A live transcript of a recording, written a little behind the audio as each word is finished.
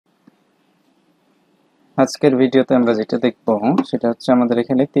আজকের ভিডিওতে আমরা যেটা দেখব সেটা হচ্ছে আমাদের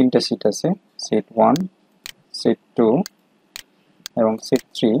এখানে তিনটা শীট আছে, শীট 1, শীট 2 এবং শীট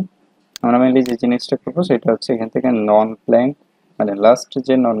 3। আমরা মেইনলি যে জিনিসটা করব সেটা হচ্ছে এখান থেকে নন ব্ল্যাঙ্ক মানে লাস্ট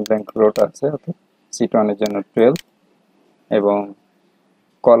যে নন ব্ল্যাঙ্ক রোটা আছে অর্থাৎ শীট 1 এর জন্য 12 এবং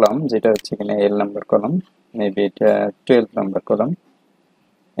কলাম যেটা হচ্ছে এখানে এল নাম্বার কলাম, মেবি এটা 12 নাম্বার কলাম,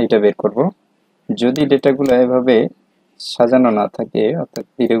 এইটা বের করব। যদি ডেটাগুলো এভাবে সাজানো না থাকে অর্থাৎ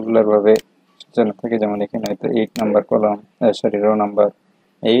ইরেগুলার ভাবে সাজানো থাকে, যেমন এখানে হয়তো 8 নাম্বার কলাম রো নাম্বার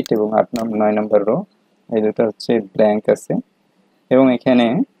 8 এবং 9 নাম্বার রো, এই দুটো হচ্ছে ব্ল্যাঙ্ক আছে, এবং এখানে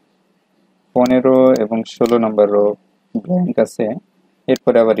 15 এবং 16 নাম্বার রো ব্ল্যাঙ্ক আছে।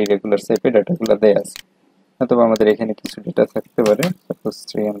 এরপরে আবার ইরেগুলার শেপে ডাটাগুলো দেয়া আছে, অথবা আমাদের এখানে কিছু ডেটা থাকতে পারে, সাপোজ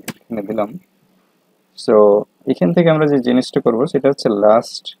 3 আমরা এখানে দিলাম। সো এখান থেকে আমরা যে জিনিসটা করব সেটা হচ্ছে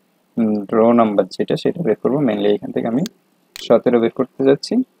লাস্ট রো নাম্বার যেটা সেটা বের করবো। মেইনলি এখান থেকে আমি 17 বের করতে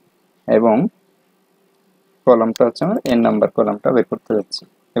যাচ্ছি এবং কলামটা হচ্ছে আমার এন নাম্বার কলামটা বের করতে যাচ্ছি,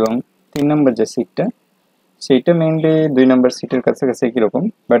 এবং 3 নাম্বার যে সিটটা সেইটা মেইনলি 2 নাম্বার সিটের কাছাকাছি একইরকম,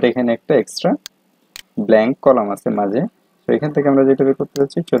 বাট এখানে একটা এক্সট্রা ব্ল্যাঙ্ক কলাম আছে মাঝে। তো এখান থেকে আমরা যেটা বের করতে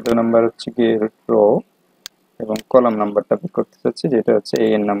যাচ্ছি 14 নাম্বার হচ্ছে কি রো এবং কলাম নাম্বারটা বের করতে যাচ্ছি যেটা হচ্ছে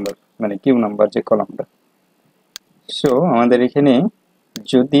এন নাম্বার মানে কিউ নাম্বার যে কলামটা। সো আমাদের এখানে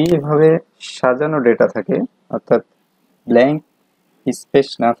যদি এভাবে সাজানো ডেটা থাকে অর্থাৎ ব্ল্যাঙ্ক স্পেস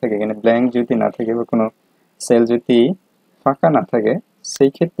না থাকে, এখানে ব্ল্যাঙ্ক যদি না থাকে বা কোনো সেল যদি ফাঁকা না থাকে, সেই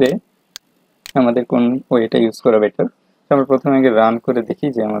ক্ষেত্রে আমাদের কোন ওয়েটা ইউজ করা বেটার। আমরা প্রথমে আগে রান করে দেখি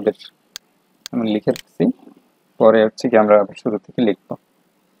যে আমাদের আমি লিখে রাখছি, পরে হচ্ছে কি আমরা আবার শুরু থেকে লিখবো।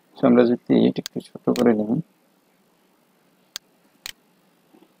 তো আমরা যদি এটা একটু ছোট করে নিই,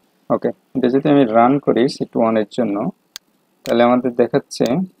 ওকে, এটা যদি আমি রান করি শীট 1 এর জন্য, তাহলে আমাদের দেখাচ্ছে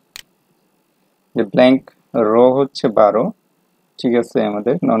যে ব্ল্যাঙ্ক রো হচ্ছে 12, ঠিক আছে।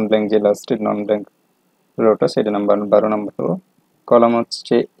 আমাদের নন ব্ল্যাঙ্ক যে লাস্টের নন ব্ল্যাঙ্ক রোটা সেটা নাম্বার 12 নাম্বার রো, কলাম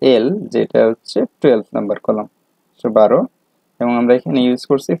হচ্ছে এল যেটা হচ্ছে 12 নাম্বার কলাম, সো 12। এবং আমরা এখানে ইউজ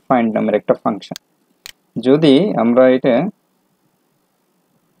করছি ফাইন্ড নামের একটা ফাংশন। যদি আমরা এটা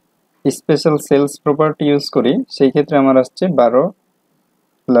স্পেশাল সেলস প্রপার্টি ইউজ করি সেই ক্ষেত্রে আমার আসছে 12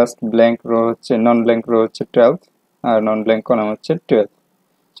 লাস্ট ব্ল্যাঙ্ক রো হচ্ছে নন ব্ল্যাঙ্ক রো হচ্ছে 12 আর নন ব্ল্যাঙ্ক কলাম হচ্ছে 12।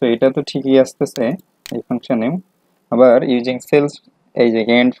 সো এটা তো ঠিকই আসতেছে এই ফাংশনে। আবার ইউজিং সেলস এই যে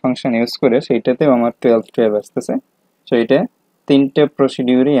এন্ড ফাংশন ইউজ করে সেইটাতেও আমার 12 আসতেছে। সো এটা তিনটে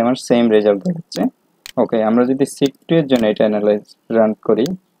প্রসিডিউরই আমার সেম রেজাল্ট দেখাচ্ছে। ওকে, আমরা যদি শীট 2 এর জন্য এটা অ্যানালাইজ রান করি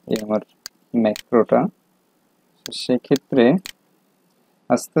এই আমার ম্যাক্রোটা, সেক্ষেত্রে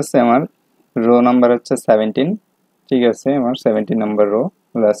আসতেছে আমার রো নাম্বার হচ্ছে 17, ঠিক আছে, আমার 17 নাম্বার রো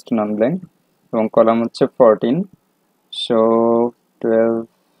লাস্ট নন ব্ল্যাঙ্ক, এবং কলাম হচ্ছে 14। সো 12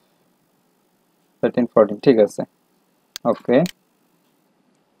 13 14, ঠিক আছে, ওকে।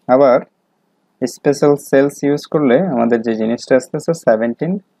 আবার স্পেশাল সেলস ইউজ করলে আমাদের যে জিনিসটা আসতেছে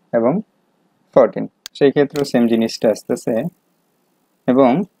 17 এবং 14, সেই ক্ষেত্রেও সেম জিনিসটা আসতেছে।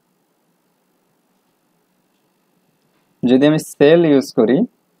 এবং যদি আমি সেল ইউজ করি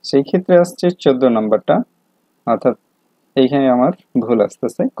সেই ক্ষেত্রে আসছে 14 নাম্বারটা, অর্থাৎ এইখানে আমার ভুল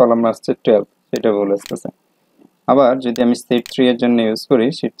আসতেছে, কলাম আসছে 12, সেটা ভুল আসতেছে। আবার যদি আমি শীট 3 এর জন্য ইউজ করি,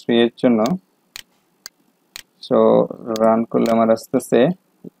 শীট 3 এর জন্য সো রান করলে আমার আসতেছে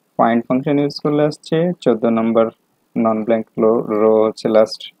ফাইন্ড ফাংশন ইউজ করলে আসছে 14 নাম্বার নন ব্ল্যাঙ্ক রো হচ্ছে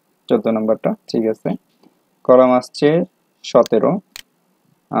লাস্ট 14 নাম্বারটা, ঠিক আছে। কলাম আসছে 17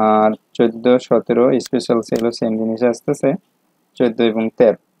 আর 14 17 স্পেশাল সেলও সেম জিনিস আসতেছে 14 এবং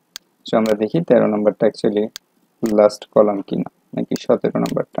 13। সো আমরা দেখি 13 নাম্বারটা অ্যাকচুয়ালি লাস্ট কলাম কিনা নাকি 17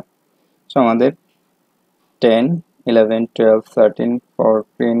 নাম্বারটা। সো আমাদের 10 11 12 13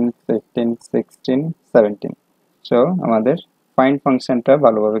 14 15 16 17। সো আমাদের ফাইন্ড ফাংশনটা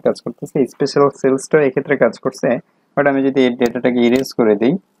ভালোভাবে কাজ করতেছে, স্পেশাল সেলসটা এক্ষেত্রে কাজ করছে। বাট আমি যদি এই ডেটাটাকে ইরেজ করে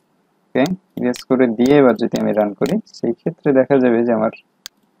দিই, ওকে, ইরেজ করে দিয়ে এবার যদি আমি রান করি সেই ক্ষেত্রে দেখা যাবে যে আমার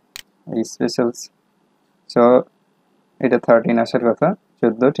এই স্পেশাল, সো এটা 13 আসার কথা,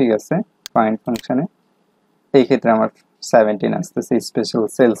 14, ঠিক আছে। ফাইন্ড ফাংশনে এই ক্ষেত্রে আমার 17 আসতেছে স্পেশাল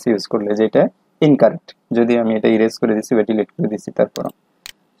সেলস ইউজ করলে, যেটা ইনকারেক্ট যদি আমি এটা ইরেজ করে দিছি বা ডিলিট করে দিছি তারপর।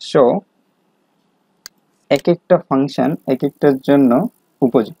 সো এক একটা ফাংশন এক একটার জন্য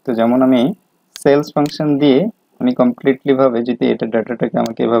উপযুক্ত। যেমন আমি সেলস ফাংশন দিয়ে আমি কমপ্লিটলি ভাবে যদি এটা ডাটাটাকে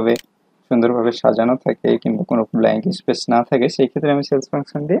আমাকে এভাবে সুন্দরভাবে সাজানো থাকে কিংবা কোনো ব্ল্যাঙ্ক স্পেস না থাকে, সেই ক্ষেত্রে আমি সেলস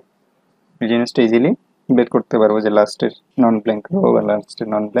ফাংশন দিয়ে জিনিসটা ইজিলি বের করতে পারবো যে লাস্টের নন ব্ল্যাঙ্ক রো বা লাস্টের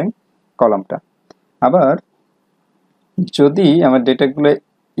নন ব্ল্যাঙ্ক কলামটা। আবার যদি আমার ডেটাগুলো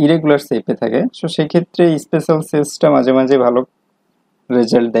ইরেগুলার শেপে থাকে, সো সেই ক্ষেত্রে স্পেশাল সেলসটা মাঝে মাঝে ভালো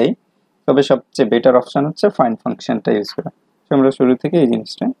রেজাল্ট দেয়, তবে সবচেয়ে বেটার অপশন হচ্ছে ফাইন্ড ফাংশনটা ইউজ করা। আমরা শুরু থেকে এই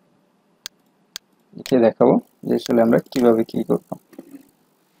জিনিসটা লিখে দেখাবো যে আসলে আমরা কিভাবে কি করব।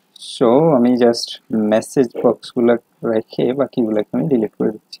 সো আমি জাস্ট মেসেজ বক্সগুলো রেখে বাকিগুলোকে আমি ডিলিট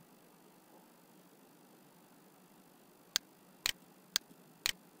করে দিচ্ছি।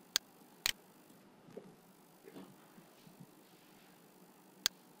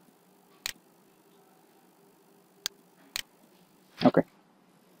 ওকে,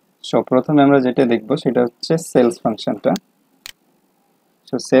 সো প্রথমে আমরা যেটা দেখব সেটা হচ্ছে সেলস ফাংশনটা।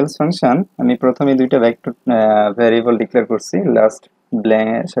 সো সেলস ফাংশন আমি প্রথমে দুইটা ভ্যারিয়েবল ডিক্লেয়ার করছি, লাস্ট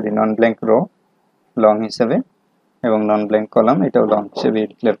নন ব্ল্যাঙ্ক রো লং হিসেবে এবং নন ব্ল্যাঙ্ক কলাম এটাও লং হিসেবে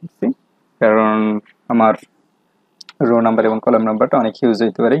ডিক্লেয়ার করছি, কারণ আমার রো নাম্বার এবং কলাম নাম্বারটা অনেক হিউজ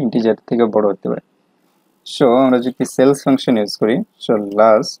হতে পারে, ইন্টিজার থেকে বড় হতে পারে। সো আমরা যদি সেলস ফাংশন ইউজ করি, so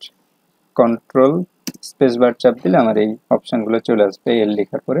last control space bar চাপ দিলে আমার এই অপশনগুলো চলে আসবে এল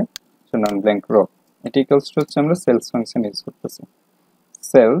লেখার পরে। সো নন ব্ল্যাঙ্ক রো, এটা ইকুয়ালস টু হচ্ছে আমরা সেলস ফাংশন ইউজ করতেছি।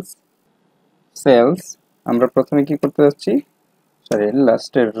 সেলস সেলস আমরা প্রথমে কি করতে যাচ্ছি, সরি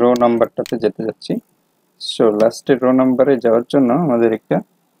লাস্টের রো নাম্বারটাতে যেতে যাচ্ছি। সো লাস্টের রো নাম্বারে যাওয়ার জন্য আমাদের একটা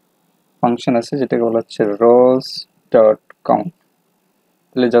ফাংশন আছে যেটাকে বলা হচ্ছে ROWS.COUNT।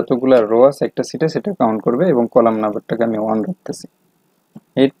 তাহলে যতগুলো রো আছে একটা সিটে সেটা কাউন্ট করবে এবং কলাম নাম্বারটাকে আমি 1 রাখতেছি।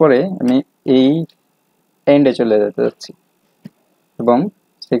 এরপরে আমি এই এন্ডে চলে যেতে যাচ্ছি এবং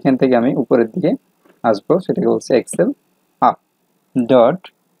সেখান থেকে আমি উপরের দিকে আসবো, সেটাকে বলছে Excel up dot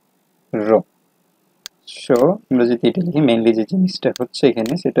rho. So আমরা যদি এটা লিখি, মেইনলি যে জিনিসটা হচ্ছে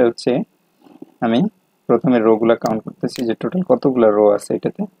এখানে সেটা হচ্ছে আমি প্রথমে রোগুলা কাউন্ট করতেছি যে টোটাল কতগুলো রো আছে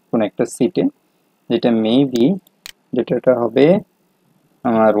এটাতে কোনো একটা সিটে, যেটা মেবি যেটা হবে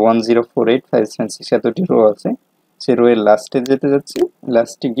আমার 104856 এতটি রো আছে। সে রো এর লাস্টে যেতে যাচ্ছি,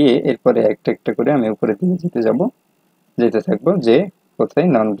 লাস্টে গিয়ে এরপরে একটা একটা করে আমি উপরের দিকে যেতে থাকবো যে কোথায়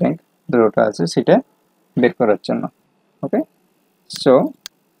নন ব্ল্যাঙ্ক রোটা আছে সেটা বের করার জন্য। ওকে, সো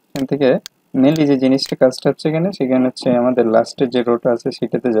এখান থেকে মেনলি যে জিনিসটা কাজটা হচ্ছে সেখানে হচ্ছে আমাদের লাস্টের যে রোটা আছে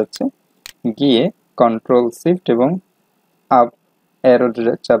সেটাতে যাচ্ছে, গিয়ে কন্ট্রোল শিফট এবং আপ অ্যারো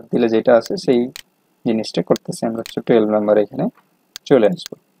চাপ দিলে যেটা আছে সেই জিনিসটা করতেছি আমরা। 12 নাম্বার এখানে চলে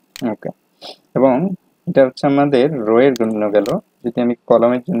আসবো। ওকে, এবং এটা হচ্ছে আমাদের রো এর জন্য গেল। যদি আমি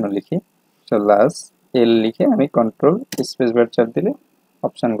কলামের জন্য লিখি, তো লাস্ট এল লিখে আমি কন্ট্রোল স্পেস বার চাপ দিলে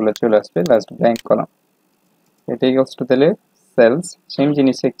অপশনগুলো চলে আসবে লাস্ট ব্ল্যাঙ্ক কলাম। এটাই কষ্ট দিলে সেলস, সেম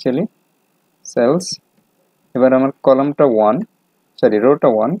জিনিস অ্যাকচুয়ালি সেলস। এবার আমার কলামটা 1, সরি রোটা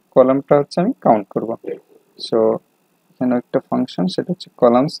 1, কলামটা হচ্ছে আমি কাউন্ট করব। সো এখানে একটা ফাংশন সেটা হচ্ছে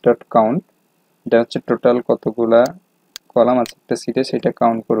COLUMNS.COUNT। এটা হচ্ছে টোটাল কতগুলা কলাম আছে একটা সিটে সেটা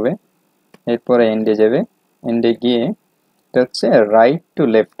কাউন্ট করবে। এরপরে এন্ডে যাবে, এন্ডে গিয়ে এটা হচ্ছে রাইট টু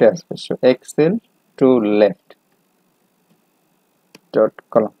লেফটে আসবে। So Excel to left dot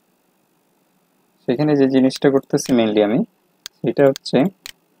column. সেখানে যে জিনিসটা করতেছি মেইনলি আমি, সেটা হচ্ছে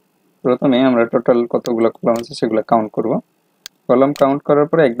প্রথমে আমরা টোটাল কতগুলো কলাম আছে সেগুলো কাউন্ট করব। কলাম কাউন্ট করার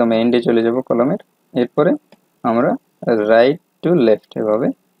পরে একদম এন্ডে চলে যাব কলামের। এরপরে আমরা রাইট টু লেফট এভাবে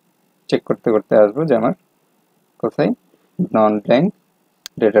চেক করতে করতে আসবো যে আমার কোথায় নন ব্ল্যাঙ্ক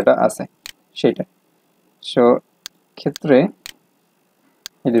ডেটাটা আছে সেটা। সো ক্ষেত্রে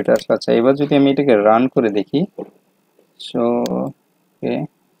এই দুটো আসলে আচ্ছা, এবার যদি আমি এটাকে রান করে দেখি, সো ওকে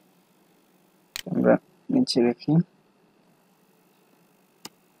আমরা নিচে দেখি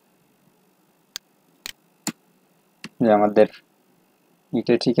যে আমাদের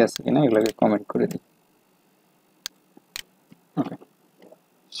এটা ঠিক আছে কিনা, এগুলোকে কমেন্ট করে দিই। ওকে,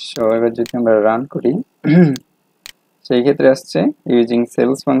 সো এবার যদি আমরা রান করি সেই ক্ষেত্রে আসছে ইউজিং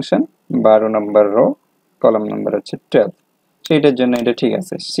সেলস ফাংশন 12 নম্বর রো, কলাম নাম্বার হচ্ছে 12। সেইটার জন্য এটা ঠিক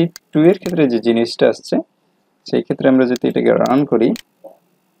আছে। শিট 2 এর ক্ষেত্রে যে জিনিসটা আসছে সেই ক্ষেত্রে আমরা যদি এটাকে রান করি,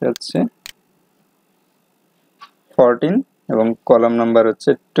 হচ্ছে 14 এবং কলাম নাম্বার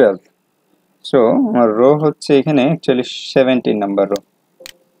হচ্ছে 12। সো আমার রো হচ্ছে এখানে অ্যাকচুয়ালি 17 নাম্বার রো,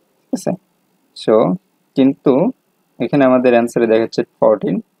 ঠিক আছে। সো কিন্তু এখানে আমাদের অ্যান্সারে দেখাচ্ছে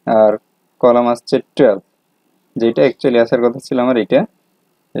 14 আর কলাম আসছে 12, যেটা অ্যাকচুয়ালি আসার কথা ছিল আমার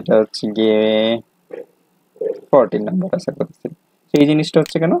এটা হচ্ছে গিয়ে 14 নাম্বার আসার কথা ছিল। সেই জিনিসটা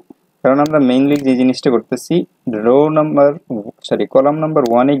হচ্ছে কেন, কারণ আমরা মেইনলি যে জিনিসটা করতেছি রো নাম্বার কলাম নাম্বার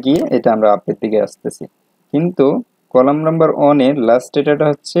 1 এ গিয়ে এটা আমরা আপের দিকে আসতেছি, কিন্তু কলাম নাম্বার 1 এর লাস্ট ডেটাটা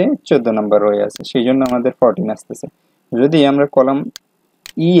হচ্ছে 14 নাম্বার হয়ে আছে, সেই জন্য আমাদের 14 আসতেছে। যদি আমরা কলাম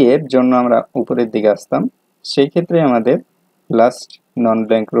ই এর জন্য আমরা উপরের দিকে আসতাম, সেই ক্ষেত্রে আমাদের লাস্ট নন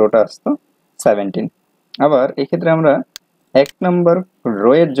ব্ল্যাঙ্ক রোটা আসতো 17। আবার এক্ষেত্রে আমরা 1 নাম্বার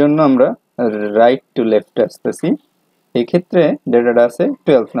রো এর জন্য আমরা রাইট টু লেফট আসতেছি, এক্ষেত্রে ডেটাটা আছে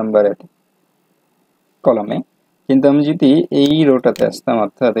 12 নাম্বারের কলামে। কিন্তু আমি যদি এই রোটাতে আসতাম,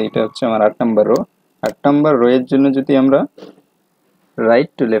 অর্থাৎ এইটা হচ্ছে আমার 8 নাম্বার রো, 8 নাম্বার রো এর জন্য যদি আমরা রাইট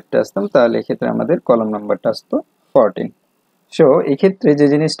টু লেফটে আসতাম তাহলে এক্ষেত্রে আমাদের কলাম নাম্বারটা আসতো 14। সো এক্ষেত্রে যে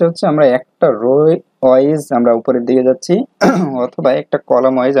জিনিসটা হচ্ছে আমরা একটা রো ওয়াইজ আমরা উপরের দিকে যাচ্ছি অথবা একটা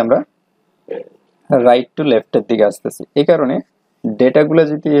কলাম ওয়াইজ আমরা রাইট টু লেফটের দিকে আসতেছি। এই কারণে ডেটাগুলো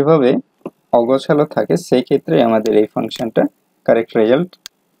যদি এভাবে অগোছালো থাকে সেই ক্ষেত্রে আমাদের এই ফাংশনটা কারেক্ট রেজাল্ট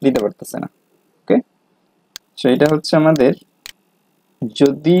দিতে পারতেছে না। ওকে, সো এটা হচ্ছে আমাদের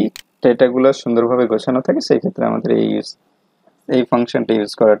যদি ডেটাগুলো সুন্দরভাবে গোছানো থাকে সেই ক্ষেত্রে আমাদের এই ফাংশনটা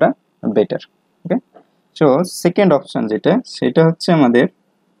ইউজ করাটা বেটার। ওকে, সো সেকেন্ড অপশন যেটা সেটা হচ্ছে আমাদের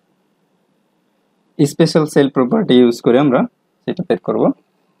স্পেশাল সেল প্রপার্টি ইউজ করে আমরা সেটা বের করব।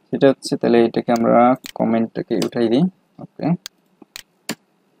 সেটা হচ্ছে তাহলে এটাকে আমরা কমেন্টটাকে উঠাই দিই। ওকে,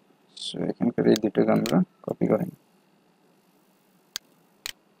 সো এখানকার এই দুটোকে আমরা কপি করে নিই।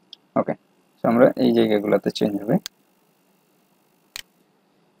 ওকে, সো আমরা এই জায়গাগুলোতে চেঞ্জ হবে।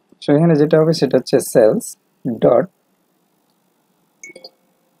 সো এখানে যেটা হবে সেটা হচ্ছে সেলস ডট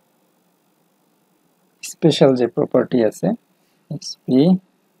স্পেশাল যে প্রপার্টি আছে এক্সপি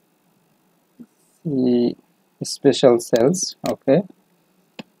স্পেশাল সেলস। ওকে,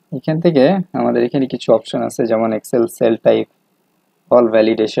 এখান থেকে আমাদের এখানে কিছু অপশন আছে যেমন Excel sell type, all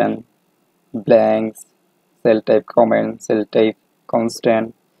validation, blanks, sell type comment, sell type constant.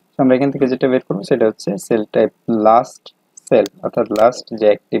 আমরা এখান থেকে যেটা বের করবো সেটা হচ্ছে সেল টাইপ লাস্ট সেল, অর্থাৎ লাস্ট যে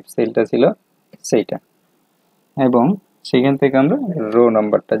অ্যাক্টিভ সেলটা ছিল সেইটা, এবং সেখান থেকে আমরা রো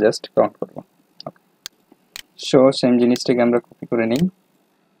নাম্বারটা জাস্ট কাউন্ট করব। সো সেম জিনিসটাকে আমরা কপি করে নিই,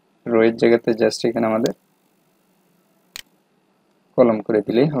 রো এর জায়গাতে জাস্ট এখানে আমাদের কলম করে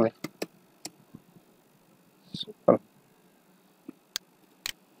দিলেই হবে।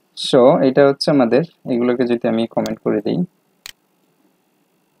 সো এটা হচ্ছে আমাদের, এগুলোকে যদি আমি কমেন্ট করে দিই,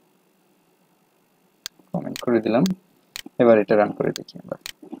 কমেন্ট করে দিলাম, এবার এটা রান করে দেখি আমরা।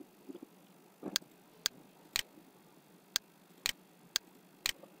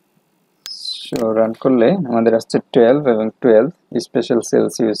 সো রান করলে আমাদের আসছে 12 এবং 12 স্পেশাল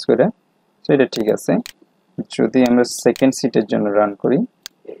সেলস ইউজ করে। সো এটা ঠিক আছে। যদি আমরা সেকেন্ড সিটের জন্য রান করি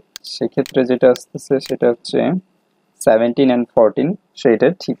সেক্ষেত্রে যেটা আসতেছে সেটা হচ্ছে 17 and 14। সেটা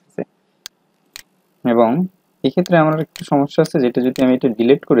ঠিক আছে, এবং এক্ষেত্রে আমার একটু সমস্যা আছে, যেটা যদি আমি এটা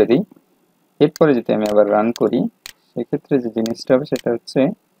ডিলিট করে দিই এরপরে যদি আমি আবার রান করি সেক্ষেত্রে যে জিনিসটা হবে সেটা হচ্ছে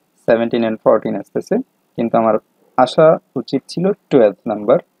 17 and 14 আসতেছে, কিন্তু আমার আসা উচিত ছিল 12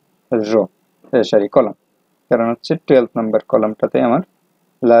 নাম্বার রো, সরি কলাম, কারণ হচ্ছে 12 নাম্বার কলামটাতে আমার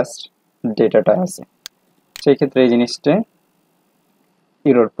লাস্ট ডেটাটা আছে। সেই ক্ষেত্রে এই জিনিসটা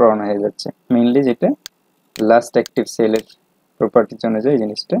এরর প্রবণ হয়ে যাচ্ছে, মেইনলি যেটা লাস্ট অ্যাক্টিভ সেলের প্রপার্টির জন্য যে এই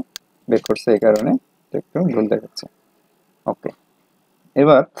জিনিসটা বের করছে এই কারণে একটু ভুল দেখাচ্ছে। ওকে,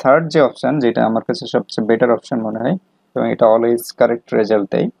 এবার থার্ড যে অপশন, যেটা আমার কাছে সবচেয়ে বেটার অপশন মনে হয় এবং এটা অলওয়েজ কারেক্ট রেজাল্ট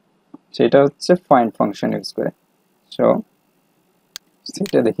দেয়, সেটা হচ্ছে ফাইন্ড ফাংশন ইউজ করে। সো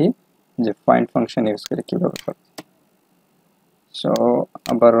সেটা দেখি যে ফাইন্ড ফাংশন ইউজ করে কিভাবে করে। সো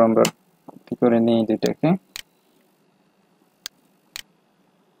আবার আমরা কি করে নিই দুইটাকে।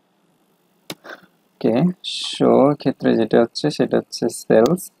 ওকে, সো ক্ষেত্রে যেটা হচ্ছে সেটা হচ্ছে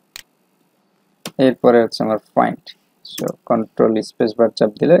সেলস, এরপরে হচ্ছে আমার find. So control space bar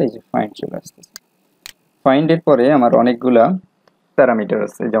চাপ দিলে এই যে ফাইন্ড চলে আসতেছে। ফাইন্ড এর পরে আমার অনেকগুলা প্যারামিটার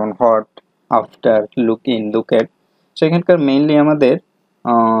আছে, যেমন hot, after, look in, look at. So এখানকার মেইনলি আমাদের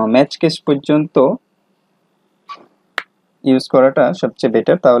ম্যাচ কেস পর্যন্ত ইউজ করাটা সবচেয়ে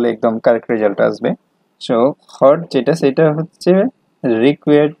বেটার, তাহলে একদম কারেক্ট রেজাল্ট আসবে। সো হট যেটা সেটা হচ্ছে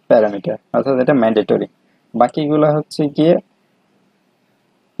রিকোয়ার্ড প্যারামিটার, অর্থাৎ এটা ম্যান্ডেটরি। বাকিগুলো হচ্ছে গিয়ে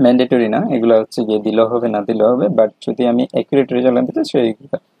ম্যান্ডেটরি না, এগুলো হচ্ছে গিয়ে দিলেও হবে না দিলেও হবে, বাট যদি আমি অ্যাকুরেট রেজাল্ট আনতে চাই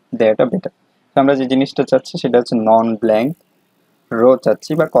সেইগুলো দেওয়াটা বেটার। আমরা যে জিনিসটা চাচ্ছি সেটা হচ্ছে নন ব্ল্যাঙ্ক রো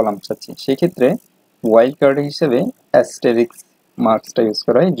চাচ্ছি বা কলাম চাচ্ছি, সেক্ষেত্রে ওয়াইল্ড কার্ড হিসেবে অ্যাস্টেরিক্স মার্কসটা ইউজ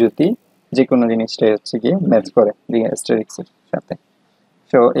করা হয় যদি যে কোনো জিনিসটাই হচ্ছে গিয়ে ম্যাচ করে অ্যাস্টেরিক্সের সাথে।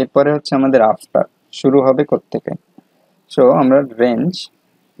 সো এরপরে হচ্ছে আমাদের আফটার শুরু হবে কোত্থেকে। সো আমরা রেঞ্জ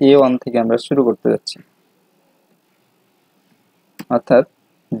A1 থেকে আমরা শুরু করতে যাচ্ছি, অর্থাৎ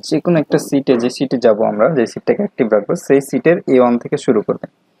যে কোনো একটা সিটে, যে সিটে যাব আমরা, যে সিটটাকে অ্যাক্টিভ রাখবো সেই সিটের A1 থেকে শুরু করবে।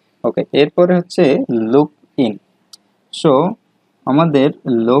 ওকে, এরপরে হচ্ছে লুক ইন। সো আমাদের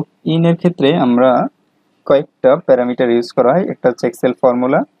লুক ইন এর ক্ষেত্রে আমরা কয়েকটা প্যারামিটার ইউজ করা হয়, একটা হচ্ছে এক্সেল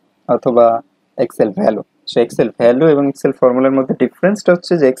ফর্মুলা অথবা Excel value. So Excel value এবং এক্সেল ফর্মুলার মধ্যে ডিফারেন্সটা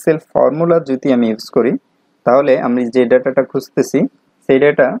হচ্ছে যে এক্সেল ফর্মুলা যদি আমি ইউজ করি তাহলে আমি যে ডাটাটা খুঁজতেছি সেই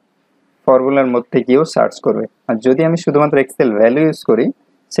ডাটা ফর্মুলার মধ্যে গিয়েও সার্চ করবে, আর যদি আমি শুধুমাত্র এক্সেল ভ্যালু ইউজ করি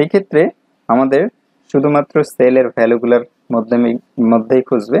সেই ক্ষেত্রে আমাদের শুধুমাত্র সেলের ভ্যালুগুলোর মধ্যেই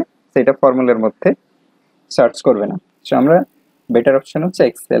খুঁজবে, সেটা ফর্মুলার মধ্যে সার্চ করবে না। সো আমরা বেটার অপশন হচ্ছে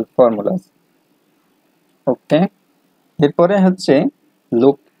এক্সেল ফর্মুলা। ওকে, এরপরে হচ্ছে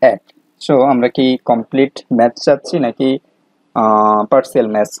লুক অ্যাট। সো আমরা কি কমপ্লিট ম্যাচ চাচ্ছি নাকি পার্সিয়াল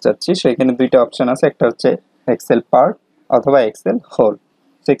ম্যাচ চাচ্ছি? সো এখানে দুইটা অপশন আছে, একটা হচ্ছে এক্সেল পার্ট অথবা এক্সেল হোল।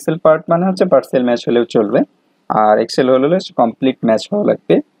 এক্সেল পার্ট মানে হচ্ছে পার্সিয়াল ম্যাচ হলেও চলবে, আর এক্সেল হোল হলে কমপ্লিট ম্যাচ হওয়া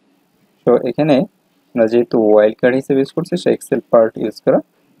লাগবে। তো এখানে আমরা যেহেতু ওয়াইল্ড কার্ড হিসেবে ইউজ করছি, সো এক্সেল পার্ট ইউজ করা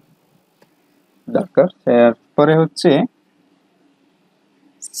দরকার। এরপরে হচ্ছে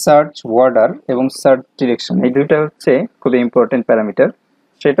সার্চ ওয়ার্ডার এবং সার্চ ডিরেকশন, এই দুইটা হচ্ছে খুবই ইম্পর্টেন্ট প্যারামিটার।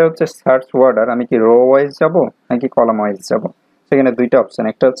 সেটা হচ্ছে সার্চ ওয়ার্ডার, আমি কি রো ওয়াইজ যাব নাকি কলাম ওয়াইজ যাব। সেখানে দুইটা অপশন,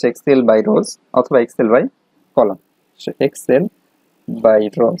 একটা হচ্ছে এক্সেল বাই রোজ অথবা Excel by column. Excel by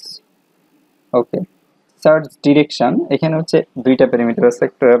rose. Okay. Search direction, এখানে হচ্ছে দুইটা প্যারামিটার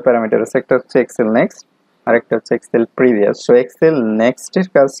আছে, একটা হচ্ছে এক্সেল নেক্সট আর একটা হচ্ছে Excel previous. So Excel next এর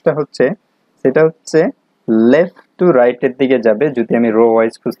কাজটা হচ্ছে, সেটা হচ্ছে লেফট টু রাইট এর দিকে যাবে যদি আমি রো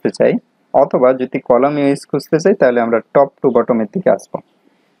ওয়াইজ খুঁজতে চাই, অথবা যদি কলাম ওয়াইজ খুঁজতে চাই তাহলে আমরা টপ টু বটমের দিকে আসবো।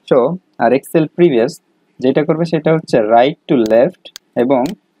 সো আর এক্সেল প্রিভিয়াস যেটা করবে সেটা হচ্ছে রাইট টু লেফট, এবং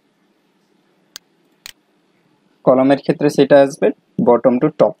কলামের ক্ষেত্রে সেটা আসবে bottom to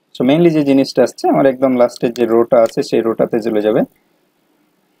top. So mainly যে জিনিসটা আসছে আমার একদম লাস্টের যে রোটা আছে সেই রোটাতে চলে যাবে।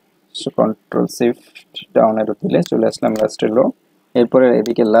 সো কন্ট্রোল শিফট ডাউন এরো দিলে চলে আসলাম লাস্টের রো। এরপরে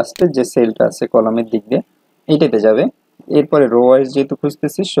এদিকে লাস্টের যে সেলটা আছে কলামের দিক দিয়ে এইটাতে যাবে। এরপরে রো ওয়াইজ যেহেতু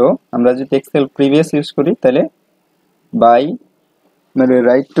খুঁজতেছি, সো আমরা যদি এক্সেল প্রিভিয়াস ইউজ করি তাহলে বাই মানে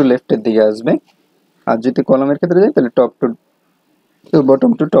রাইট টু লেফটের দিকে আসবে, আর যদি কলামের ক্ষেত্রে যাই তাহলে টপ টু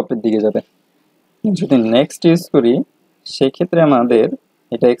বটম টু টপের দিকে যাবে। যদি নেক্সট ইউজ করি সেই ক্ষেত্রে আমাদের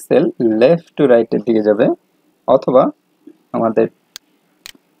এটা এক্সেল লেফট টু রাইটের দিকে যাবে, অথবা আমাদের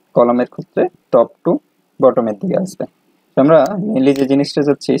কলামের ক্ষেত্রে টপ টু বটমের দিকে আসবে। আমরা মেইনলি যে জিনিসটা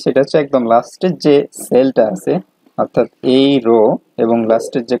যাচ্ছি সেটা হচ্ছে একদম লাস্টের যে সেলটা আছে, অর্থাৎ এই রো এবং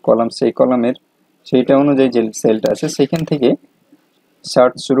লাস্টের যে কলাম সেই কলামের সেইটা অনুযায়ী যে সেলটা আছে সেখান থেকে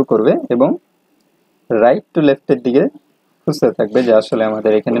সার্চ শুরু করবে এবং রাইট টু লেফটের দিকে খুঁজতে থাকবে যে আসলে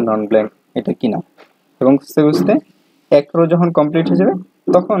আমাদের এখানে নন ব্ল্যাঙ্ক এটা কিনা, এবং খুঁজতে খুঁজতে এক রো যখন কমপ্লিট হয়ে যাবে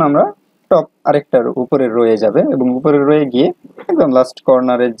তখন আমরা টপ আরেকটার উপরে রয়ে যাবে, এবং উপরে রয়ে গিয়ে একদম লাস্ট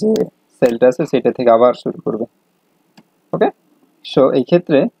কর্নারের যে সেলটা আছে সেটা থেকে আবার শুরু করবে। ওকে। সো এই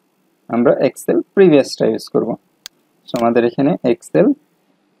ক্ষেত্রে আমরা এক্সেল প্রিভিয়াসটা ইউজ করব। সো আমাদের এখানে এক্সেল,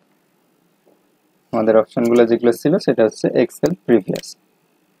 আমাদের অপশনগুলো যেগুলো ছিল সেটা হচ্ছে এক্সেল প্রিভিয়াস।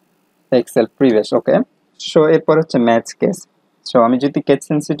 ওকে। সো এরপর হচ্ছে ম্যাচ কেস। সো আমি যদি কেস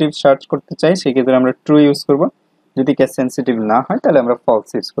সেন্সিটিভ সার্চ করতে চাই সেক্ষেত্রে আমরা ট্রু ইউজ করব, যদি কেস সেন্সিটিভ না হয় তাহলে আমরা ফলস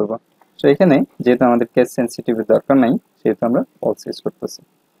ইউজ করব। সো এখানে যেহেতু আমাদের কেস সেন্সিটিভের দরকার নাই সেহেতু আমরা ফলস ইউজ করতেছি।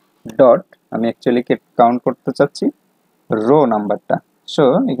 ডট, আমি অ্যাকচুয়ালি কাউন্ট করতে চাচ্ছি রো নাম্বারটা, সো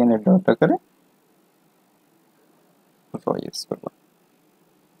এখানে ডট আকারে রো ইউজ করব।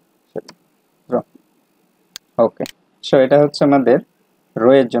 ওকে। সো এটা হচ্ছে আমাদের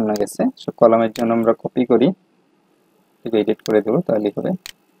রো এর জন্য গেছে। সো কলামের জন্য আমরা কপি করি, এডিট করে দেবো তাহলে হবে।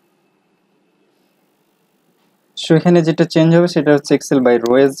 সো এখানে যেটা চেঞ্জ হবে সেটা হচ্ছে এক্সেল বাই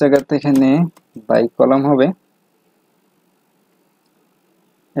রো এর জায়গাতে এখানে বাই কলাম হবে,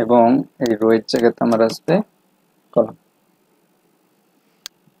 এবং এই রো এর জায়গাতে আমার আসবে কলাম।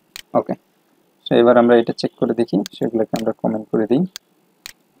 ওকে। সো এবার আমরা এটা চেক করে দেখি, সেগুলোকে আমরা কমেন্ট করে দিই।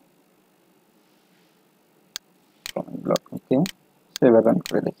 Comment block. ওকে। সো এবার রান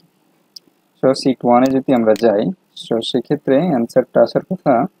করে দেখি। সো সিট 1 এ যদি আমরা যাই, সো সেক্ষেত্রে অ্যান্সারটা আসার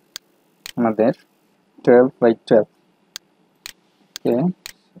কথা আমাদের 12/12। ওকে,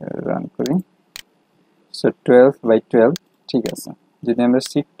 রান করি। সো 12/12 ঠিক আছে। যদি আমরা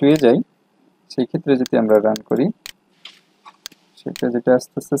সিট 2 এ যাই সেই ক্ষেত্রে যদি আমরা রান করি সেটা যেটা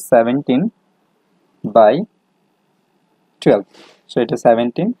আসতেছে 17/12। সো এটা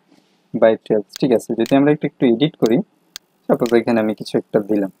 17/12 ঠিক আছে। যদি আমরা একটু এডিট করি, সাপোজ এখানে আমি কিছু একটা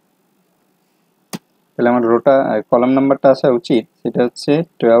দিলাম, তাহলে আমার রোটা কলাম নাম্বারটা আসা উচিত সেটা হচ্ছে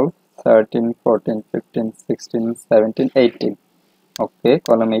 12, 13, 14, 15, 16, 17, 18। ওকে,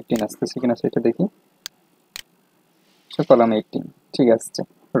 কলাম 18 আসতেছে কিনা সেটা দেখি। সো কলাম 18 ঠিক আসছে,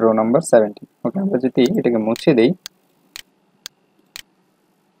 রো নাম্বার 17। ওকে, আমরা যদি এটাকে মুছে দেই,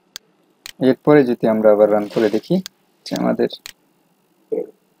 এরপরে যদি আমরা আবার রান করে দেখি যে আমাদের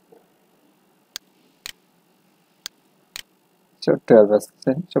সো 12 আসছে।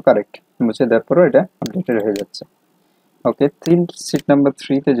 সো কারেক্ট, মুছে দেওয়ার পরও এটা আপডেটেড হয়ে যাচ্ছে। ওকে, সিট নাম্বার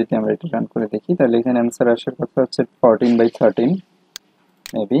 3 তে যদি আমরা এটা রান করে দেখি তাহলে এখানে অ্যান্সার আসার কথা হচ্ছে 14/13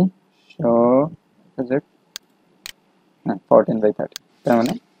 মেবি। সো হ্যাঁ, 14/13। তার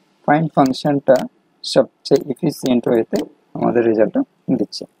মানে ফাইন্ড ফাংশনটা সবচেয়ে এফিসিয়েন্ট ওয়েতে আমাদের রেজাল্টটা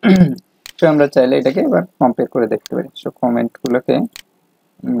দিচ্ছে। তো আমরা চাইলে এটাকে এবার কম্পেয়ার করে দেখতে পারি। সো কমেন্টগুলোকে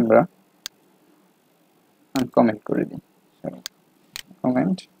আমরা আনকমেন্ট করে দিই,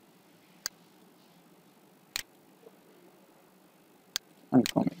 কমেন্ট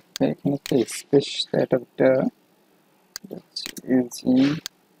আনকমেন্ট। এখানে একটা স্পেস একটা ইউজি।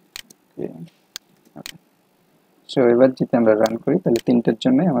 সো এবার যদি আমরা রান করি তাহলে তিনটের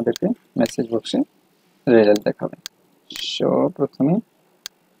জন্যই আমাদেরকে মেসেজ বক্সে রেজাল্ট দেখাবে। সো প্রথমে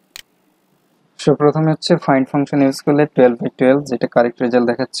হচ্ছে ফাইন্ড ফাংশন ইউজ করলে 12/12 যেটা কারেক্ট রেজাল্ট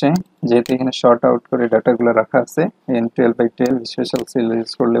দেখাচ্ছে, যেহেতু এখানে শর্ট আউট করে ডাটাগুলো রাখা আছে। এন 12/12 স্পেশাল সেল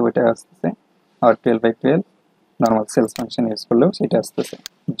ইউজ করলে ওইটা আসতেছে, আর 12/12 নর্মাল সেলস ফাংশন ইউজ করলেও সেটা আসতেছে।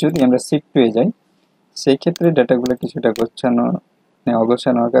 যদি আমরা শিট 2 এ যাই, সেই ক্ষেত্রে ডাটাগুলো কিছুটা গোছানো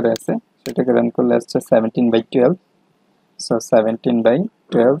অগোছানো আকারে আছে, সেটাকে রান করলে আসছে 17/12। সো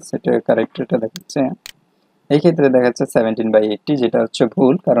 17/12 সেটা কারেক্ট রেটটা দেখাচ্ছে। এই ক্ষেত্রে দেখাচ্ছে 17/80, যেটা হচ্ছে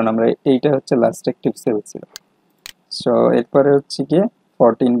ভুল, কারণ আমরা এইটা হচ্ছে লাস্ট অ্যাক্টিভ সেল ছিল। সো এরপরে হচ্ছে গিয়ে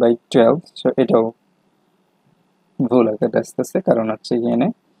 14/12। সো এটাও ভুল আকারে আসতেছে, কারণ হচ্ছে এখানে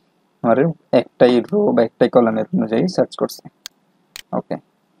আমার একটাই রো বা একটাই কলামের অনুযায়ী সার্চ করছে। ওকে,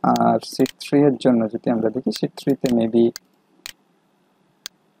 আর শিট 3 এর জন্য যদি আমরা দেখি, শিট 3 তে maybe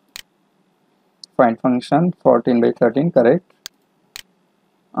find function 14/13 correct.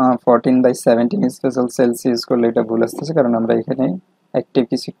 14/17 special sales use করলে এটা ভুল আসতেছে, কারণ আমরা এখানে অ্যাক্টিভ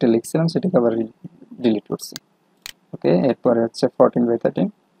কিছু একটা লিখছিলাম, সেটাকে আবার ডিলিট করছি। ওকে, এরপরে হচ্ছে 14/13,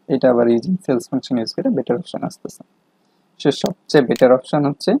 এটা আবার ইউজিং সেলস ফাংশন ইউজ করে বেটার অপশন আসতেছে। সে সবচেয়ে বেটার অপশন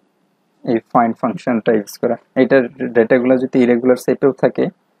হচ্ছে এই ফাইন্ড ফাংশনটা ইউজ করা। এটার ডেটাগুলো যদি ইরেগুলার সেটেও থাকে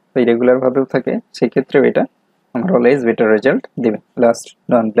বা ইরেগুলার ভাবেও থাকে, সেক্ষেত্রেও এটা আমার অলওয়েজ বেটার রেজাল্ট দেবে লাস্ট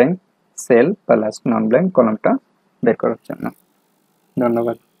নন ব্ল্যাঙ্ক সেল বা লাস্ট নন ব্ল্যাঙ্ক কলামটা বের করার জন্য।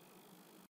 ধন্যবাদ।